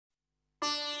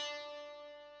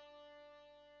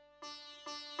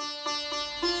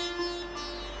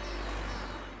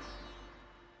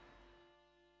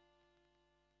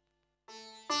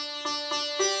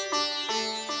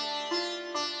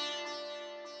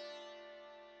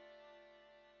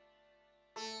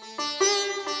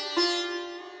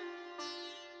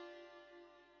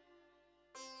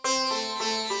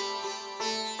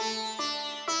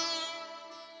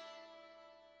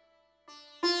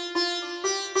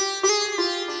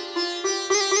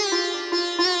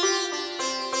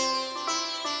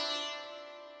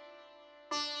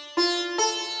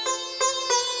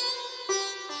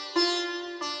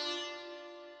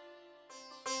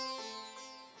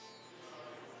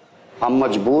हम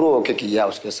मजबूर होके किया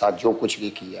उसके साथ जो कुछ भी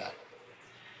किया है।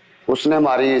 उसने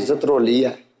हमारी इज्जत रो ली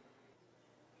है।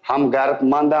 हम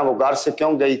गैरतमंद हैं, वो घर से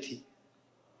क्यों गई थी?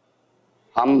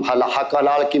 हम हक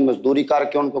हलाल की मजदूरी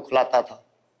करके उनको खिलाता था,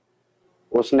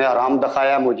 उसने हराम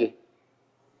दिखाया मुझे।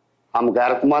 हम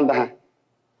गैरतमंद हैं,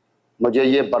 मुझे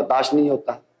ये बर्दाश्त नहीं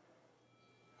होता।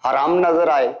 हराम नजर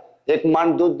आए, एक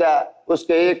मन दूध है,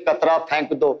 उसके एक कतरा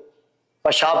फेंक दो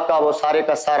पेशाब का, वो सारे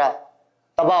का सारा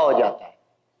तबाह हो जाता है।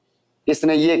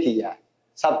 इसने ये किया है,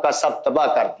 सबका सब तबाह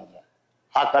कर दिया।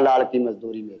 हक हलाल की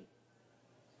मजदूरी मेरी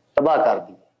तबाह कर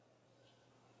दी।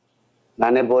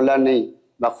 मैंने बोला नहीं,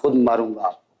 मैं खुद मारूंगा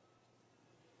आपको,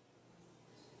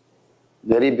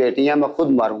 मेरी बेटियां, मैं खुद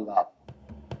मारूंगा आपको।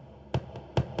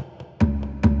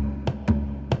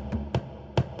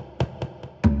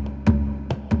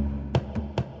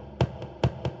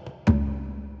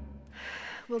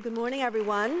 Well, good morning,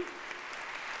 everyone.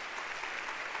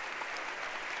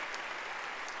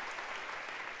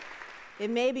 It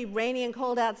may be rainy and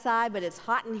cold outside, but it's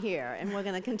hot in here, and we're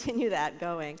going to continue that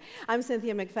going. I'm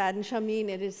Cynthia McFadden. Sharmeen,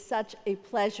 it is such a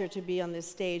pleasure to be on this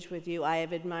stage with you. I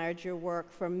have admired your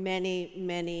work for many,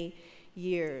 many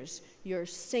years. Your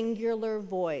singular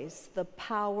voice, the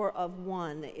power of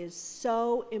one, is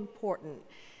so important.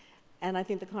 And I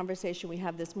think the conversation we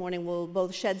have this morning will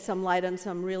both shed some light on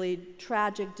some really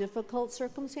tragic, difficult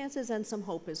circumstances and some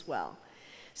hope as well.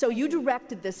 So you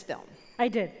directed this film. I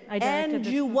did. I directed and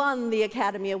you won the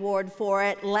Academy Award for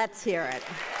it. Let's hear it.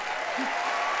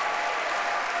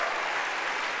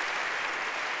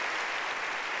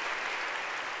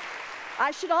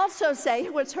 I should also say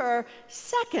it was her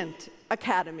second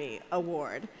Academy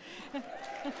Award.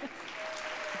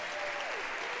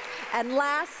 And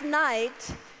last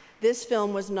night, this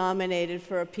film was nominated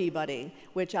for a Peabody,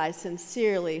 which I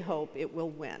sincerely hope it will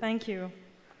win. Thank you.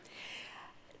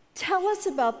 Tell us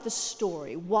about the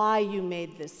story, why you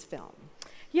made this film.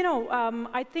 You know,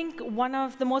 I think one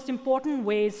of the most important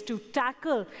ways to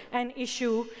tackle an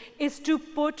issue is to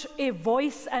put a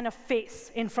voice and a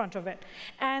face in front of it.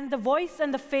 And the voice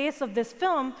and the face of this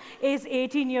film is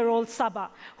 18-year-old Sabah,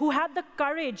 who had the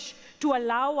courage to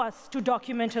allow us to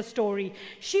document her story.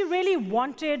 She really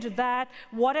wanted that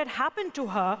what had happened to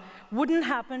her wouldn't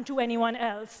happen to anyone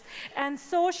else. And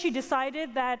so she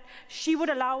decided that she would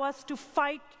allow us to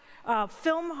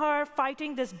film her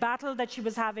fighting this battle that she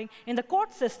was having in the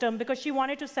court system because she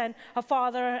wanted to send her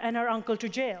father and her uncle to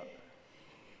jail.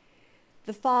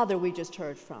 The father we just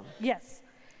heard from. Yes.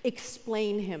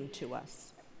 Explain him to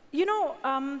us. You know,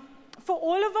 for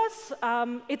all of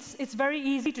us, it's very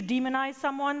easy to demonize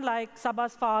someone like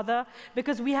Sabah's father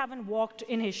because we haven't walked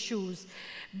in his shoes.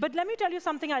 But let me tell you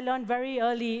something I learned very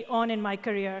early on in my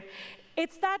career.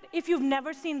 It's that if you've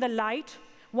never seen the light,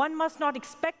 one must not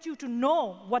expect you to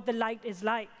know what the light is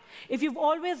like. If you've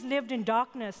always lived in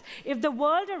darkness, if the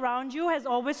world around you has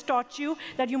always taught you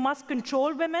that you must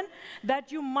control women, that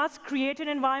you must create an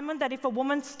environment that if a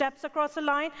woman steps across a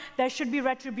line, there should be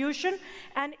retribution,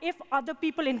 and if other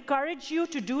people encourage you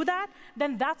to do that,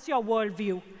 then that's your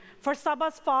worldview. For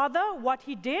Sabah's father, what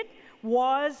he did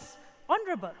was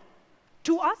honorable.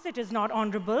 To us, it is not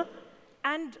honorable,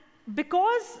 and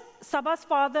because Sabah's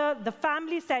father, the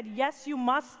family said, yes, you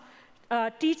must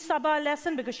teach Sabah a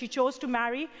lesson because she chose to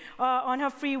marry on her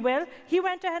free will, he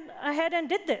went ahead and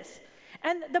did this.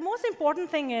 And the most important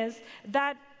thing is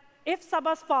that if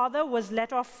Sabah's father was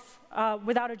let off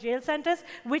without a jail sentence,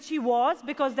 which he was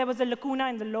because there was a lacuna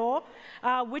in the law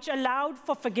which allowed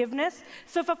for forgiveness.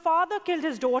 So if a father killed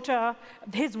his daughter,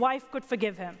 his wife could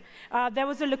forgive him. There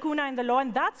was a lacuna in the law,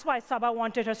 and that's why Sabah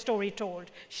wanted her story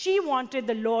told. She wanted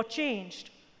the law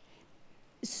changed.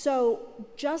 So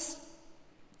just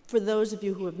for those of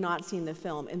you who have not seen the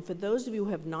film, and for those of you who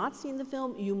have not seen the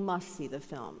film, you must see the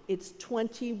film. It's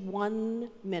 21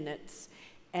 minutes,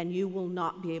 and you will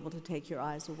not be able to take your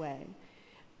eyes away.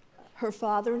 Her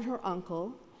father and her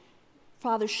uncle,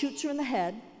 father shoots her in the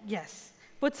head. Yes.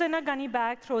 Puts her in a gunny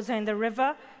bag, throws her in the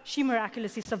river. She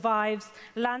miraculously survives,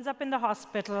 lands up in the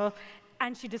hospital,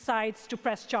 and she decides to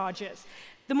press charges.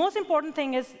 The most important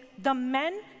thing is the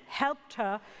men helped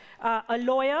her. A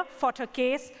lawyer fought her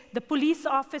case. The police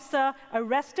officer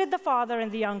arrested the father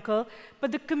and the uncle,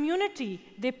 but the community,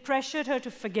 they pressured her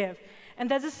to forgive. And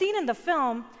there's a scene in the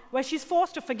film where she's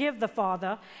forced to forgive the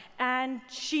father, and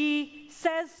she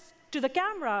says to the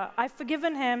camera, I've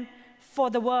forgiven him for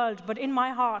the world, but in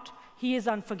my heart, he is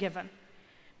unforgiven.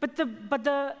 But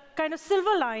the kind of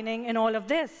silver lining in all of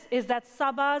this is that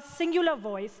Sabah's singular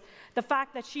voice, the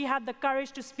fact that she had the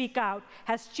courage to speak out,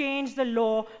 has changed the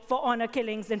law for honor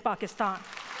killings in Pakistan.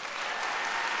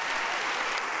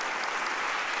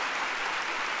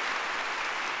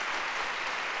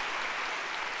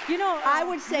 You know, I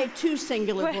would say two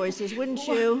singular voices, wouldn't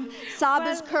you?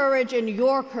 Saba's courage and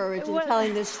your courage in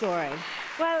telling this story.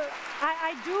 Well,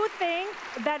 I do think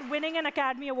that winning an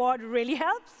Academy Award really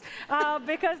helps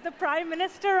because the Prime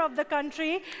Minister of the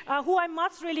country, who I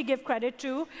must really give credit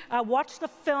to, watched the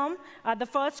film. The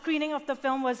first screening of the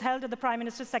film was held at the Prime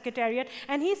Minister's Secretariat,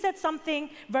 and he said something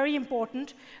very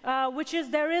important, which is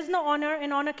there is no honor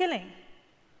in honor killing.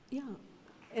 Yeah,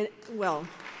 well.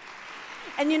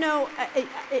 And you know,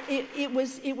 it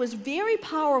was very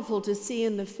powerful to see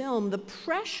in the film the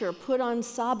pressure put on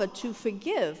Saba to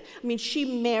forgive. I mean,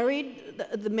 she married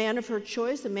the man of her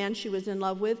choice, the man she was in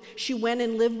love with. She went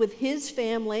and lived with his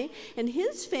family, and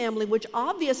his family, which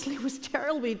obviously was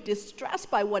terribly distressed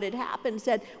by what had happened,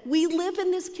 said, "We live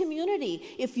in this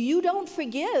community. If you don't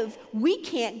forgive, we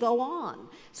can't go on."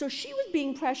 So she was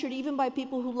being pressured even by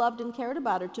people who loved and cared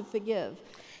about her to forgive.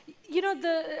 You know,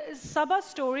 the Saba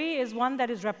story is one that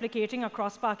is replicating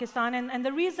across Pakistan, and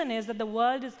the reason is that the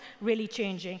world is really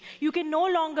changing. You can no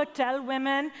longer tell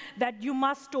women that you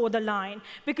must toe the line,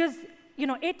 because you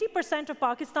know, 80% of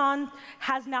Pakistan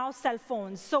has now cell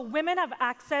phones. So women have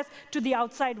access to the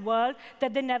outside world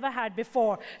that they never had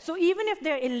before. So even if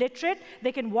they're illiterate,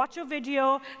 they can watch a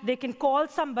video, they can call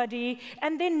somebody,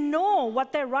 and they know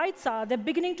what their rights are. They're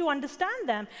beginning to understand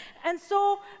them. And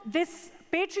so this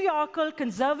patriarchal,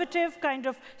 conservative kind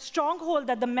of stronghold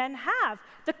that the men have,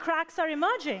 the cracks are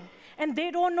emerging. And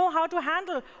they don't know how to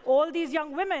handle all these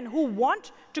young women who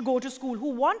want to go to school, who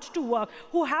want to work,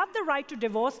 who have the right to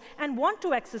divorce and want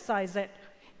to exercise it.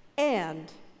 And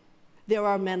there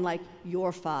are men like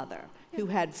your father who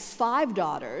had 5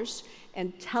 daughters,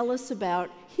 and tell us about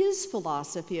his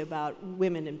philosophy about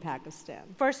women in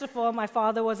Pakistan. First of all, my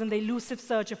father was in the elusive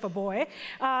search of a boy,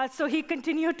 so he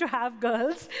continued to have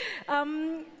girls.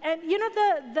 And you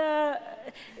know,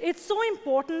 it's so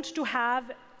important to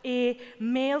have a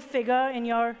male figure in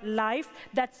your life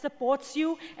that supports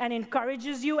you and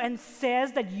encourages you and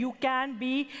says that you can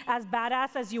be as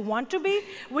badass as you want to be,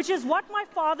 which is what my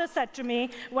father said to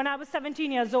me when I was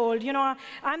 17 years old. You know,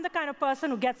 I'm the kind of person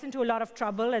who gets into a lot of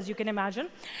trouble, as you can imagine.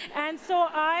 And so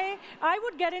I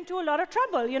would get into a lot of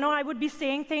trouble. You know, I would be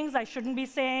saying things I shouldn't be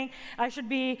saying. I should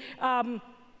be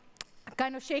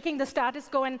kind of shaking the status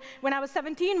quo. And when I was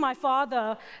 17, my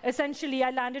father, essentially, I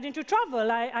landed into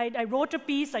trouble. I wrote a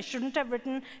piece I shouldn't have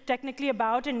written technically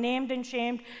about and named and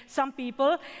shamed some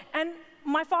people. And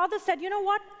my father said, you know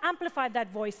what, amplify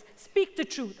that voice, speak the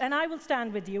truth, and I will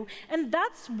stand with you. And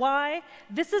that's why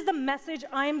this is the message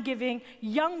I'm giving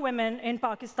young women in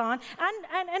Pakistan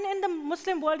and in the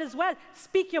Muslim world as well.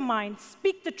 Speak your mind,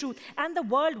 speak the truth, and the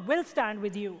world will stand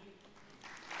with you.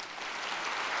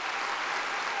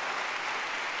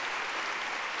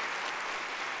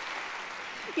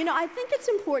 You know, I think it's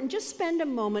important, just spend a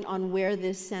moment on where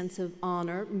this sense of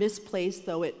honor, misplaced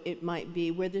though it might be,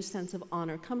 where this sense of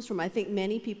honor comes from. I think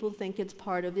many people think it's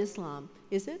part of Islam.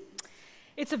 Is it?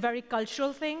 It's a very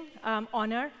cultural thing,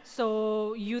 honor.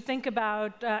 So you think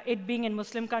about it being in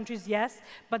Muslim countries, yes,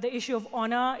 but the issue of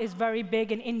honor is very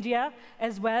big in India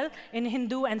as well, in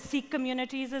Hindu and Sikh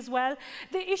communities as well.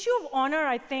 The issue of honor,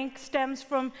 I think, stems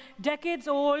from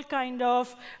decades-old kind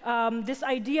of this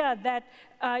idea that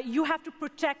you have to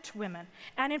protect women.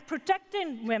 And in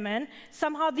protecting women,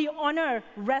 somehow the honor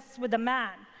rests with the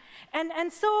man.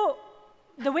 And so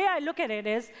the way I look at it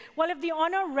is, well, if the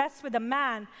honor rests with a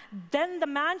man, then the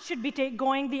man should be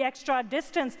going the extra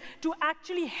distance to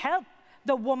actually help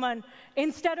the woman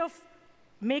instead of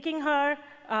making her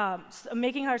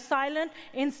silent,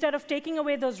 instead of taking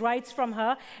away those rights from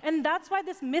her. And that's why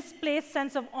this misplaced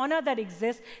sense of honor that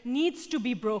exists needs to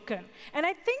be broken. And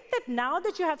I think that now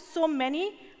that you have so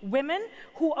many women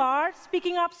who are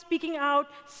speaking up, speaking out,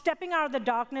 stepping out of the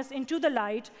darkness into the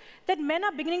light, that men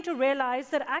are beginning to realize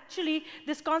that actually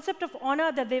this concept of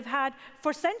honor that they've had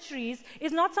for centuries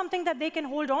is not something that they can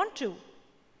hold on to.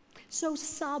 So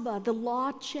Saba, the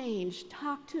law changed.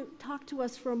 Talk to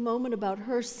us for a moment about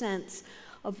her sense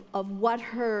of what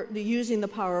using the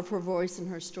power of her voice in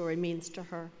her story means to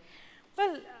her.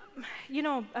 Well, you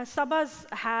know, Saba's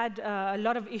had a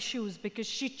lot of issues because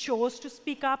she chose to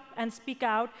speak up and speak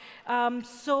out.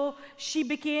 So she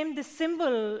became the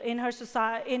symbol in her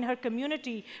society, in her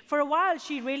community. For a while,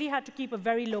 she really had to keep a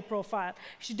very low profile.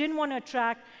 She didn't want to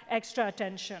attract extra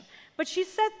attention. But she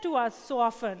said to us so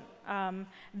often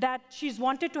that she's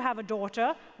wanted to have a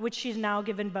daughter, which she's now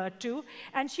given birth to,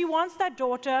 and she wants that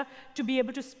daughter to be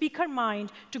able to speak her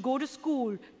mind, to go to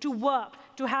school, to work,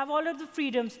 to have all of the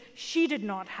freedoms she did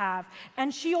not have.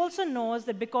 And she also knows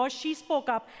that because she spoke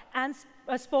up and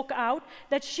spoke out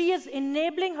that she is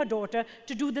enabling her daughter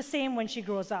to do the same when she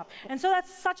grows up. And so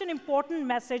that's such an important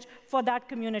message for that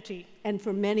community. And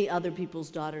for many other people's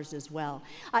daughters as well.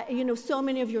 You know, so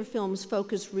many of your films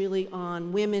focus really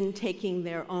on women taking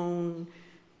their own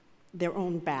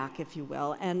back, if you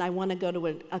will. And I want to go to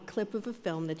a clip of a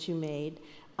film that you made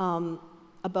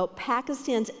about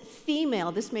Pakistan's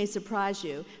female, this may surprise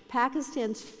you,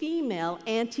 Pakistan's female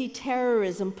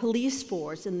anti-terrorism police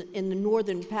force in the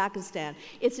northern Pakistan.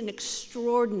 It's an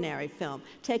extraordinary film.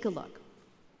 Take a look.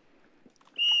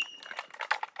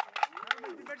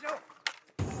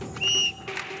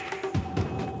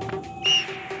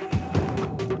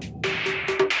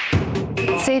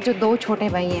 से जो दो छोटे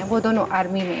भाई हैं वो दोनों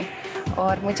army में,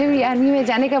 और मुझे भी आर्मी में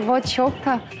जाने का बहुत शौक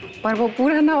था पर वो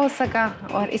पूरा ना हो सका,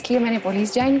 और इसलिए मैंने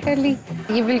पुलिस ज्वाइन कर ली।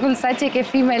 ये बिल्कुल सच है कि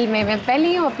फीमेल में मैं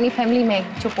पहली हूँ अपनी फैमिली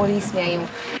में जो पुलिस में आई हूँ।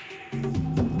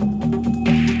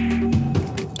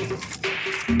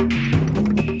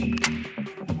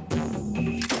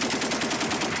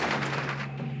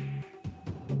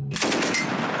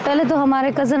 पहले तो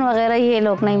हमारे कज़न वगैरह ये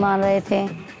लोग नहीं मान रहे थे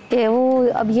कि वो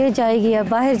अब ये जाएगी, अब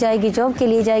बाहर जाएगी, जॉब के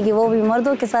लिए जाएगी, वो भी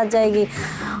मर्दों के साथ जाएगी।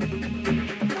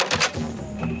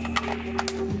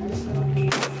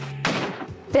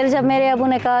 फिर जब मेरे अबू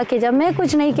ने कहा कि जब मैं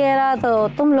कुछ नहीं कह रहा तो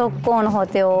तुम लोग कौन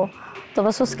होते हो, तो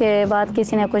बस उसके बाद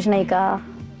किसी ने कुछ नहीं कहा।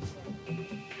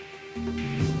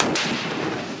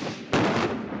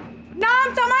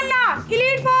 नाम तमन्ना,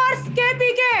 elite force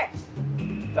KPK.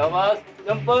 Thomas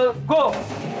number गो।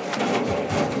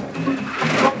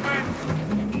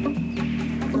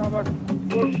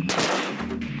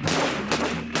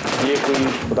 ये कोई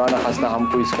खुदा न खास्ता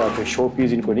हम कोई इसका कोई शो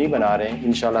पीस इनको नहीं बना रहे हैं।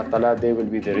 इंशाल्लाह ताला they will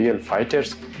be the real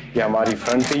fighters. ये हमारी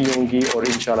फ्रंट पे ही होंगी और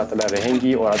इंशाल्लाह ताला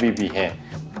रहेंगी और अभी भी हैं।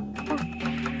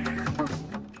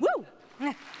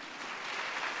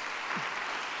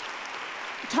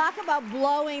 Talk about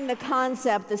blowing the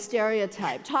concept, the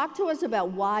stereotype. Talk to us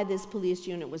about why this police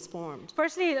unit was formed.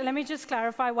 Firstly, let me just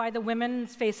clarify why the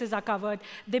women's faces are covered.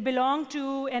 They belong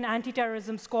to an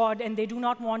anti-terrorism squad and they do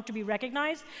not want to be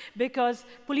recognized because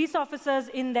police officers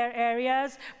in their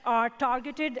areas are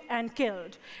targeted and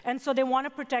killed. And so they want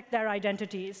to protect their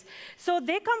identities. So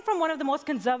they come from one of the most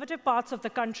conservative parts of the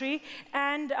country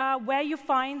and where you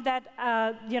find that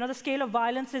the scale of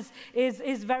violence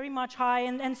is very much high.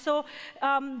 And so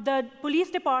the police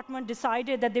department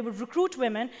decided that they would recruit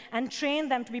women and train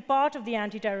them to be part of the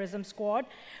anti-terrorism squad,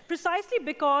 precisely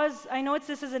because, I know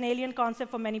this is an alien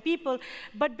concept for many people,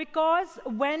 but because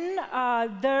when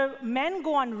the men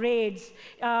go on raids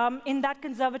in that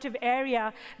conservative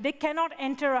area, they cannot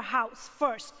enter a house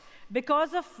first.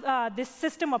 Because of this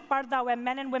system of parda, where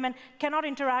men and women cannot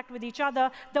interact with each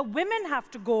other, the women have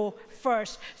to go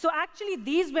first. So actually,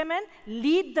 these women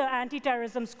lead the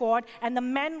anti-terrorism squad, and the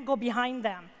men go behind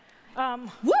them.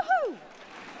 Woohoo!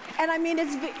 And I mean,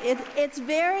 it's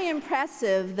very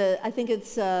impressive. I think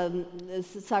it's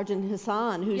Sergeant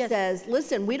Hassan who says,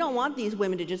 listen, we don't want these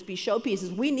women to just be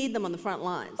showpieces. We need them on the front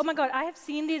lines. Oh my God, I have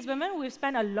seen these women. We've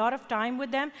spent a lot of time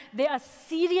with them. They are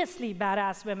seriously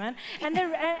badass women. And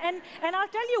I'll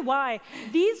tell you why.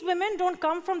 These women don't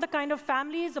come from the kind of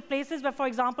families or places where, for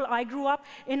example, I grew up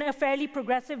in a fairly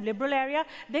progressive liberal area.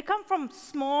 They come from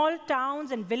small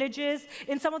towns and villages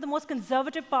in some of the most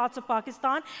conservative parts of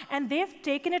Pakistan, and they've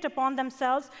taken it upon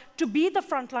themselves to be the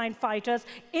frontline fighters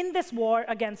in this war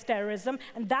against terrorism.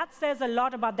 And that says a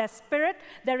lot about their spirit,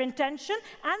 their intention,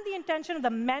 and the intention of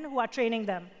the men who are training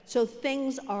them. So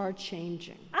things are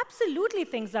changing. Absolutely,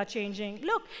 things are changing.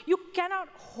 Look, you cannot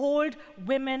hold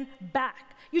women back.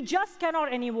 You just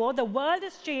cannot anymore. The world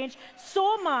has changed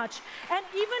so much. And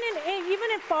even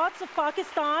in parts of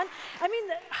Pakistan, I mean,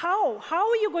 how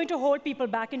are you going to hold people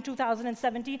back in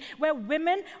 2017 where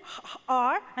women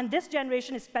are, and this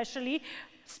generation especially,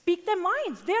 speak their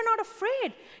minds? They are not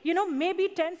afraid. You know, maybe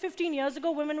 10, 15 years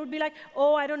ago, women would be like,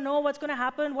 oh, I don't know what's going to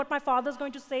happen, what my father's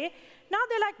going to say. Now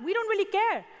they're like, we don't really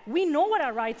care. We know what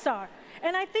our rights are.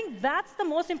 And I think that's the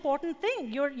most important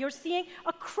thing you're seeing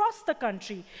across the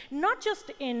country, not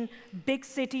just in big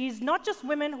cities, not just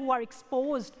women who are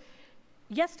exposed.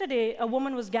 Yesterday, a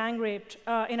woman was gang raped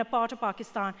in a part of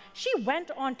Pakistan. She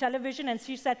went on television and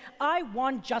she said, I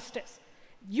want justice.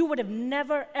 You would have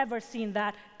never, ever seen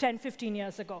that 10, 15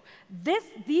 years ago.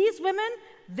 These women,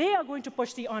 they are going to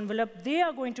push the envelope. They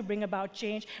are going to bring about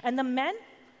change. And the men,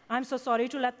 I'm so sorry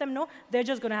to let them know, they're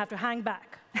just going to have to hang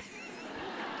back.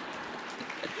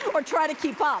 Or try to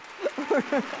keep up.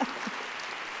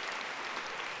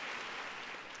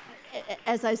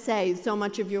 As I say, so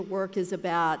much of your work is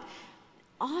about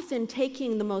often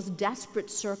taking the most desperate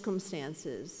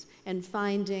circumstances and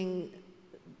finding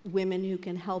women who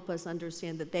can help us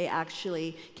understand that they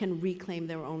actually can reclaim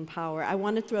their own power. I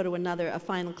want to throw to a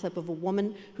final clip of a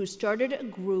woman who started a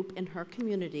group in her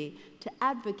community to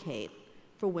advocate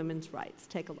for women's rights.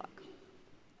 Take a look.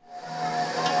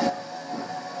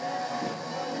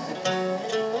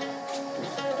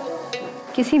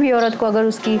 किसी भी औरत को अगर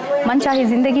उसकी मनचाही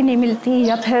ज़िंदगी नहीं मिलती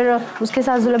या फिर उसके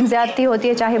साथ जुल्म ज़्यादती होती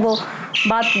है, चाहे वो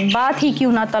बात ही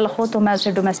क्यों ना तल्ख हो, तो मैं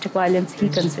उसे डोमेस्टिक वायलेंस ही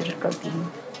कंसिडर करती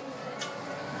हूँ।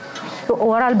 तो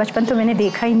ओवरऑल बचपन तो मैंने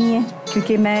देखा ही नहीं है,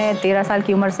 क्योंकि मैं 13 साल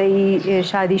की उम्र से ही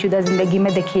शादीशुदा ज़िंदगी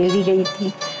में धकेली गई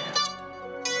थी।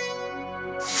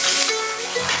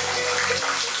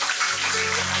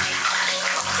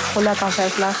 खुला का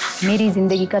फैसला मेरी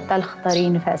ज़िंदगी का तल्ख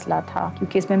तरीन फैसला था,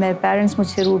 क्योंकि इसमें मेरे पेरेंट्स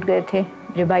मुझसे रूठ गए थे,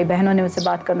 मेरे भाई बहनों ने मुझसे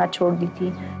बात करना छोड़ दी थी।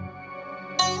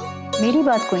 मेरी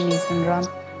बात कोई नहीं सुन रहा,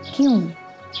 क्यों?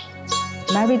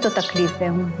 मैं भी तो तकलीफ में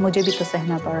हूँ, मुझे भी तो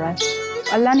सहना पड़ रहा है।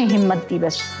 अल्लाह ने हिम्मत दी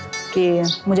बस कि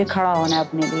मुझे खड़ा होना है,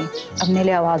 अपने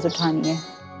लिए आवाज़ उठानी है।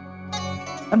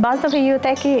 बाज़ दफ़े ये होता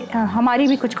है कि हमारी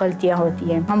भी कुछ गलतियाँ होती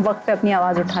हैं, हम वक्त पे अपनी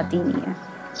आवाज़ उठाती ही नहीं हैं,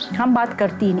 हम बात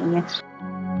करती ही नहीं हैं।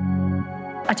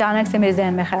 अचानक से मेरे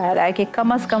जहन में ख्याल आया कि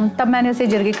कम से कम, तब मैंने उसे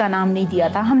जरगे का नाम नहीं दिया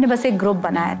था, हमने बस एक ग्रुप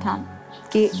बनाया था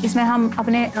कि इसमें हम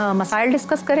अपने मसाइल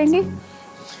डिस्कस करेंगे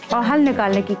और हल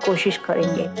निकालने की कोशिश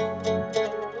करेंगे।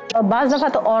 और बाज़ दफ़ा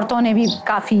तो औरतों ने भी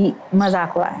काफ़ी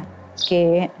मजाक उड़ाया कि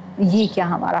ये क्या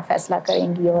हमारा फ़ैसला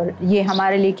करेंगी और ये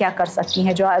हमारे लिए क्या कर सकती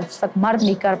हैं, जो आज तक मर्द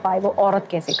नहीं कर पाए वो औरत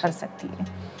कैसे कर सकती है।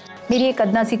 मेरी एक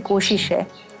अदना सी कोशिश है,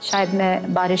 शायद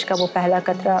मैं बारिश का वो पहला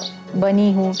कतरा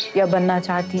बनी हूँ या बनना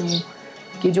चाहती हूँ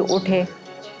कि जो उठे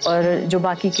और जो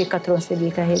बाकी के कतरों से भी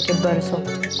कहे कि बरसो,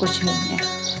 कुछ नहीं है,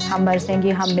 हम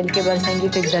बरसेंगे, हम मिलके बरसेंगे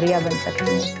तो एक दरिया बन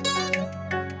सकते हैं।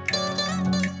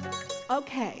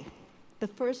 Okay, the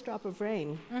first drop of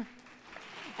rain.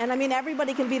 And I mean,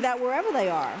 everybody can be that wherever they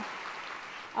are.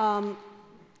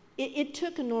 It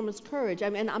took enormous courage. I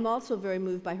mean, I'm also very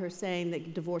moved by her saying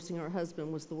that divorcing her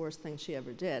husband was the worst thing she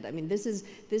ever did. I mean, this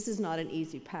is not an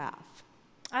easy path.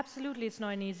 Absolutely, it's not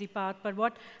an easy path, but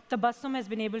what Tabassum has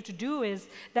been able to do is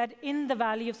that in the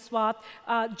Valley of Swat,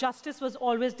 justice was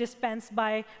always dispensed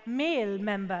by male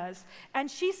members. And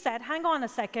she said, hang on a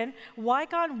second, why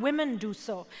can't women do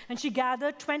so? And she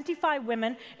gathered 25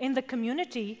 women in the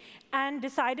community and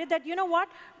decided that, you know what,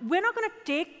 we're not going to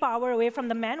take power away from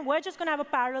the men, we're just going to have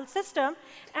a parallel system,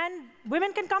 and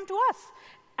women can come to us.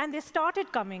 And they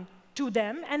started coming to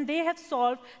them, and they have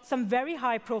solved some very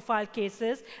high-profile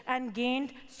cases and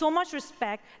gained so much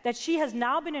respect that she has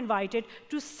now been invited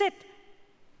to sit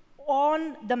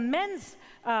on the men's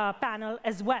panel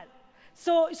as well.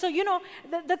 So you know,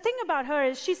 the thing about her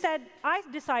is she said, I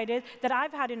decided that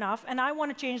I've had enough and I want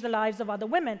to change the lives of other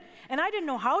women. And I didn't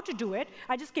know how to do it.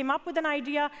 I just came up with an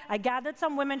idea, I gathered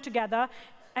some women together,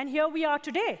 and here we are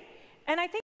today. And I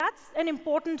think that's an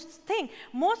important thing.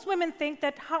 Most women think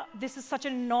that this is such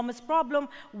an enormous problem,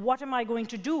 what am I going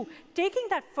to do? Taking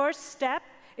that first step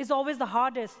is always the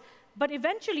hardest. But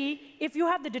eventually, if you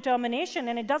have the determination,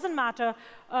 and it doesn't matter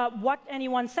what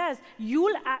anyone says,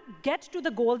 you'll get to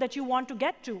the goal that you want to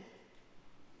get to.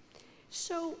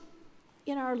 So,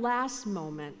 in our last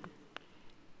moment,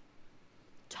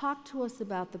 talk to us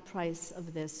about the price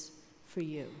of this for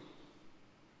you.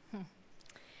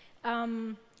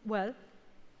 Well,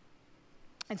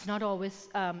 it's not always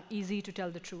easy to tell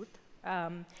the truth.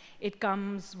 It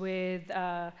comes with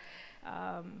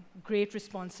great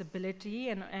responsibility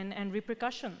and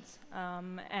repercussions.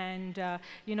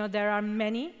 You know, there are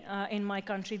many in my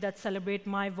country that celebrate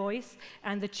my voice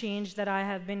and the change that I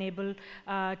have been able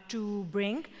to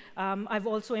bring. I've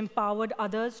also empowered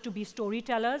others to be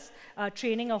storytellers,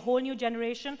 training a whole new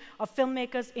generation of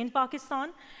filmmakers in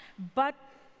Pakistan. But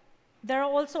there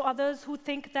are also others who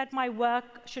think that my work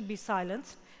should be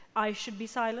silenced. I should be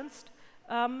silenced.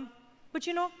 But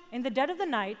you know, in the dead of the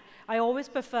night, I always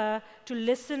prefer to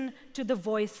listen to the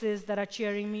voices that are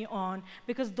cheering me on,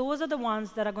 because those are the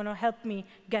ones that are going to help me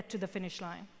get to the finish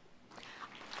line.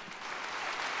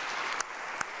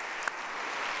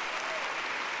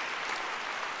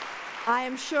 I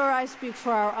am sure I speak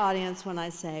for our audience when I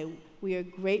say we are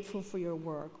grateful for your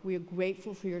work, we are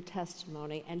grateful for your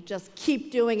testimony, and just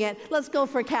keep doing it. Let's go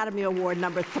for Academy Award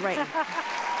number 3.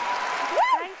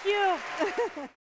 Thank you.